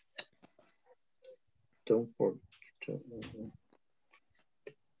 Don't forget.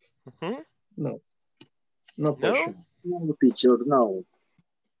 No. No question. No, teacher, no.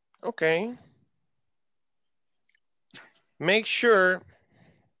 Okay. Make sure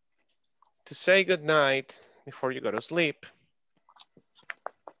to say good night before you go to sleep.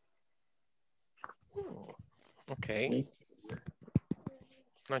 Okay.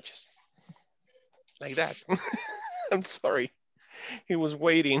 Not just like that. I'm sorry. He was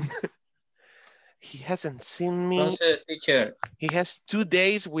waiting. He hasn't seen me. Entonces, teacher. He has 2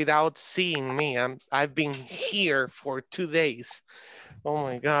 days without seeing me. I've been here for 2 days. Oh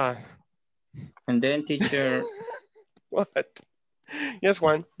my God. And then, teacher. What? Yes,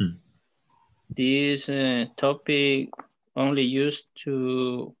 Juan. This topic only used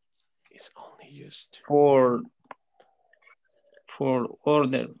to. It's only used for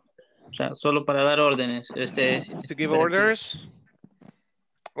order. O sea, solo para dar órdenes. To give orders.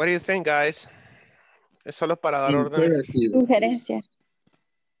 What do you think, guys? ¿Es solo para dar órdenes? Sugerencias.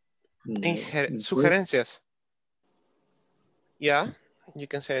 Sugerencias. Yeah, you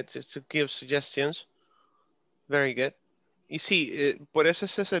can say it to give suggestions. Very good. Y sí, por eso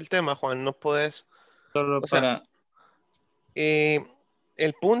ese es el tema, Juan. No puedes... Solo para...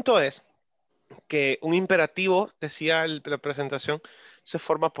 el punto es que un imperativo, decía la presentación, se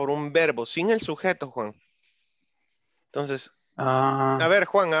forma por un verbo, sin el sujeto, Juan. Entonces, a ver,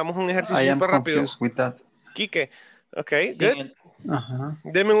 Juan, hagamos un ejercicio súper rápido. With that. Quique, ok, good.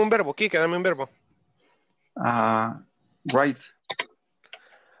 Deme un verbo, Quique, dame un verbo. Right.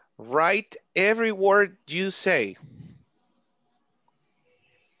 Write every word you say.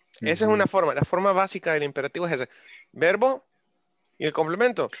 Esa es una forma, la forma básica del imperativo es ese. Verbo y el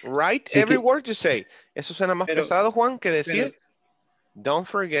complemento. Write every word you say. Eso suena más pesado, Juan, que decir don't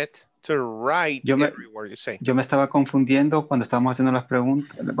forget to write every word you say. Yo me estaba confundiendo cuando estábamos haciendo las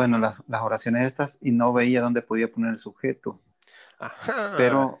preguntas, bueno, las oraciones estas y no veía dónde podía poner el sujeto. Ajá.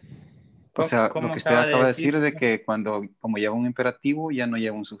 Pero, o sea, lo que usted acaba de decir es de que como lleva un imperativo, ya no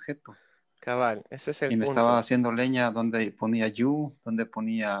lleva un sujeto. Cabal, ese es el punto. Y me estaba haciendo leña donde ponía you, donde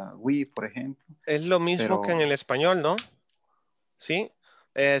ponía we, por ejemplo. Es lo mismo que en el español, ¿no? ¿Sí?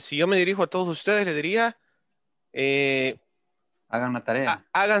 Si yo me dirijo a todos ustedes, les diría... hagan la tarea.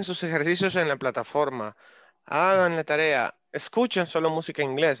 Hagan sus ejercicios en la plataforma. Hagan la tarea. Escuchen solo música en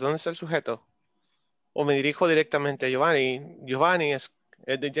inglés. ¿Dónde está el sujeto? O me dirijo directamente a Giovanni. Giovanni,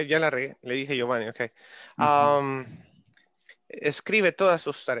 ya la regué. Le dije Giovanni, ok. Escribe todas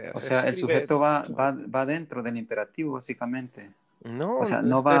sus tareas. O sea, el sujeto va dentro del imperativo, básicamente. No. O sea,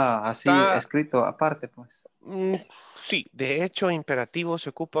 no va así escrito aparte, pues. Sí, de hecho, imperativos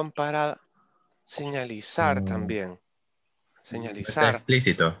se ocupan para señalizar también. Señalizar. Está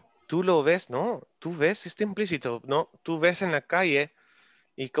explícito. Tú lo ves, no. Tú ves, está implícito, no. Tú ves en la calle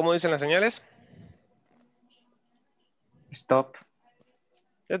y ¿cómo dicen las señales? Stop.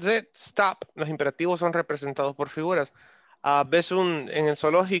 That's it, stop. Los imperativos son representados por figuras. Ves en el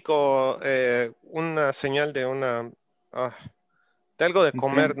zoológico una señal de de algo de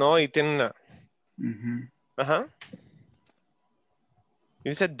comer, ¿no? Y tiene una... Ajá. Y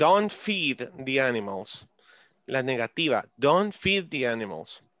dice, don't feed the animals. La negativa, don't feed the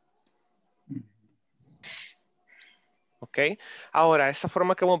animals. ¿Ok? Ahora, esta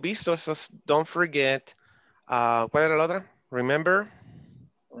forma que hemos visto, eso es don't forget. ¿Cuál era la otra? Remember.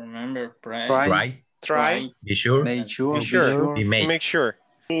 Remember, Try. Be sure. Make sure. Be sure. Be make. Make sure.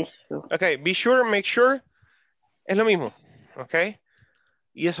 Ok, be sure, make sure. Es lo mismo. Ok.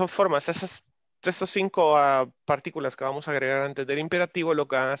 Y esas formas, estos 5 partículas que vamos a agregar antes del imperativo, lo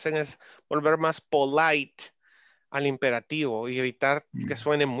que hacen es volver más polite al imperativo y evitar que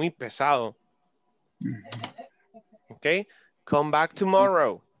suene muy pesado. Ok. Come back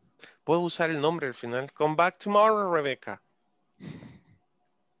tomorrow. Puedo usar el nombre al final. Come back tomorrow, Rebecca.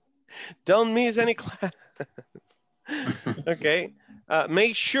 Don't miss any class. Ok.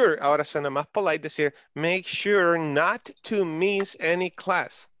 Make sure. Ahora suena más polite decir make sure not to miss any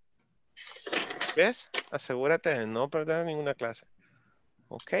class. ¿Ves? Asegúrate de no perder ninguna clase.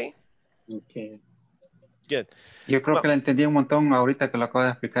 Ok. Ok. Good. Yo creo que la entendí un montón ahorita que lo acabo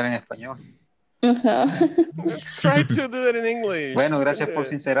de explicar en español. Let's try to do it in English. Bueno, gracias por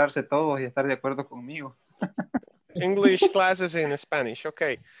sincerarse todos y estar de acuerdo conmigo. English classes in Spanish. Ok.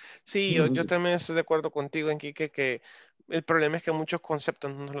 Sí, yo también estoy de acuerdo contigo, Enrique, que el problema es que muchos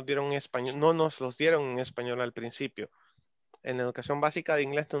conceptos no nos los dieron en español, no nos los dieron en español al principio. En la educación básica de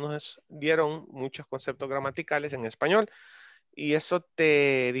inglés no nos dieron muchos conceptos gramaticales en español y eso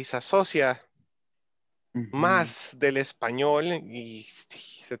te disasocia más del español y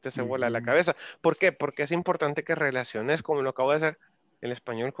se te vuela la cabeza. ¿Por qué? Porque es importante que relaciones, como lo acabo de hacer, el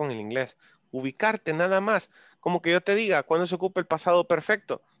español con el inglés. Ubicarte nada más. Como que yo te diga, ¿cuándo se ocupa el pasado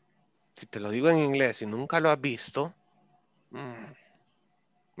perfecto? Si te lo digo en inglés y nunca lo has visto,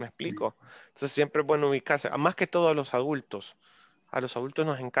 ¿me explico? Entonces siempre es bueno ubicarse, más que todo a los adultos. A los adultos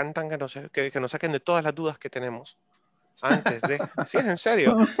nos encantan que nos saquen de todas las dudas que tenemos. Antes de... Sí, es en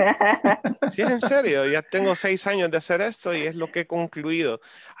serio. Sí, es en serio. Ya tengo 6 años de hacer esto y es lo que he concluido.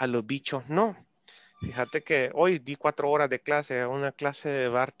 A los bichos no. Fíjate que hoy di 4 horas de clase, una clase de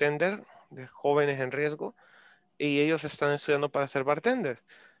bartender, de jóvenes en riesgo, y ellos están estudiando para ser bartender.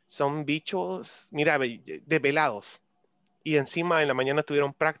 Son bichos, mira, desvelados. Y encima en la mañana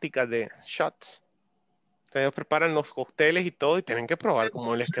tuvieron prácticas de shots. O sea, ellos preparan los cócteles y todo y tienen que probar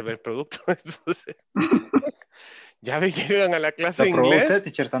cómo les queda el producto. Entonces, ya llegan a la clase ¿Lo de probó usted, inglés.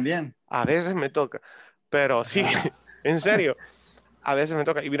 teacher, también? A veces me toca, pero sí, en serio, a veces me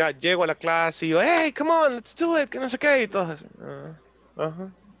toca. Y mira, llego a la clase y yo, hey, come on, let's do it, que no sé qué, y todo.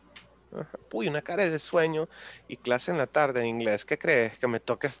 Ajá. Uy, una cara de sueño y clase en la tarde en inglés. ¿Qué crees? Que me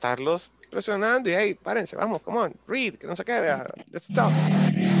toca estarlos presionando y, hey, párense, vamos, come on, read, que no sé qué, vea, let's talk.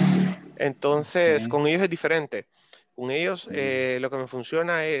 Entonces, con ellos es diferente. Con ellos lo que me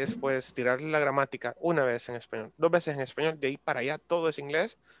funciona es pues tirarle la gramática una vez en español, 2 veces en español, de ahí para allá todo es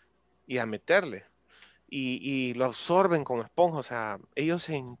inglés y a meterle. Y lo absorben con esponja, o sea, ellos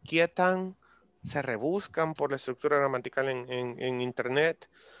se inquietan, se rebuscan por la estructura gramatical en internet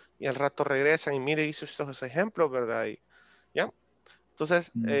y al rato regresan y mire, hizo estos ejemplos, ¿verdad? Y, ¿ya?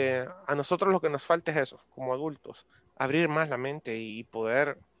 Entonces, a nosotros lo que nos falta es eso, como adultos, abrir más la mente y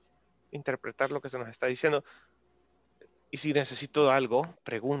poder interpretar lo que se nos está diciendo. Y si necesito algo,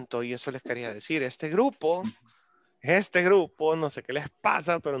 pregunto, y eso les quería decir, este grupo, no sé qué les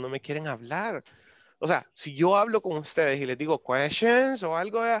pasa, pero no me quieren hablar. O sea, si yo hablo con ustedes y les digo questions o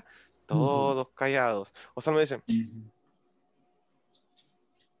algo, todos callados. O sea, me dicen,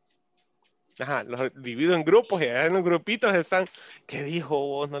 ajá, los divido en grupos y allá en los grupitos están, ¿qué dijo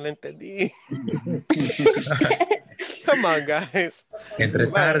vos? No le entendí. Come on, guys. Entré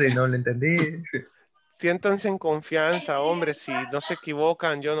tarde y no lo entendí. Siéntanse en confianza, hombre. Si no se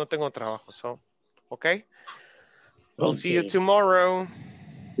equivocan, yo no tengo trabajo. ¿Ok? I'll see you tomorrow.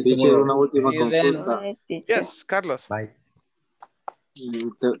 Teacher, una última consulta. Yes, Carlos. Bye.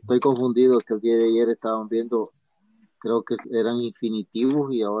 Estoy confundido que el día de ayer estaban viendo, creo que eran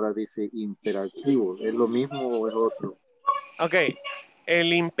infinitivos y ahora dice imperativos. ¿Es lo mismo o es otro? Ok.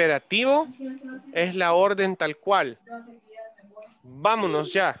 El imperativo es la orden tal cual.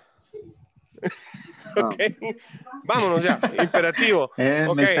 Vámonos ya. Ok. Vámonos ya. Imperativo.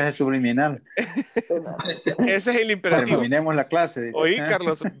 Es mensaje subliminal. Ese es el imperativo. Terminemos la clase. Dice. Oí,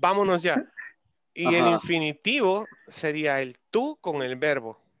 Carlos, vámonos ya. Y el Ajá. infinitivo sería el tú con el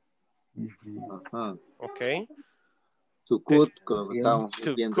verbo. Ajá. Ok. To cook, lo que estábamos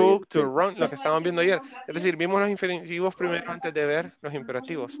To viendo cook, ayer. to run, lo que estábamos viendo ayer. Es decir, vimos los infinitivos primero antes de ver los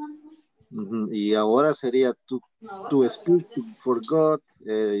imperativos. Y ahora sería to speak, to forgot,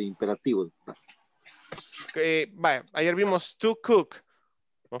 imperativo. Vaya, ayer vimos to cook.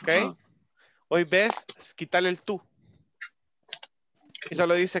 Ok. Ajá. Hoy ves, quitarle el tú. Y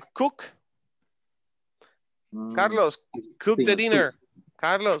solo dice cook. Carlos, cook the dinner.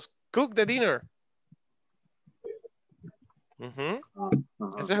 Carlos, cook the dinner.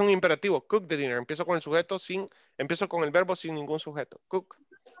 Ese es un imperativo. Cook the dinner. Empiezo con el sujeto empiezo con el verbo sin ningún sujeto. Cook.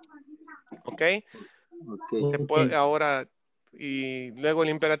 ¿Ok? Ahora, y luego el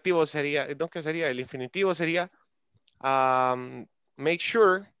imperativo sería, ¿no? ¿Qué sería? El infinitivo sería make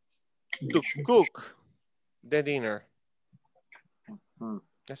sure to cook the dinner.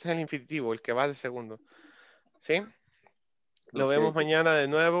 Ese es el infinitivo, el que va de segundo. ¿Sí? Lo vemos mañana de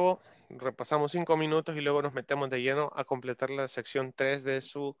nuevo. Repasamos 5 minutos y luego nos metemos de lleno a completar la sección 3 de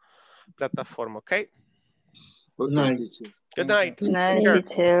su plataforma. ¿Ok? Good night. Good night. Good night, Take care.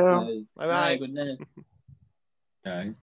 teacher. Bye bye. Good night.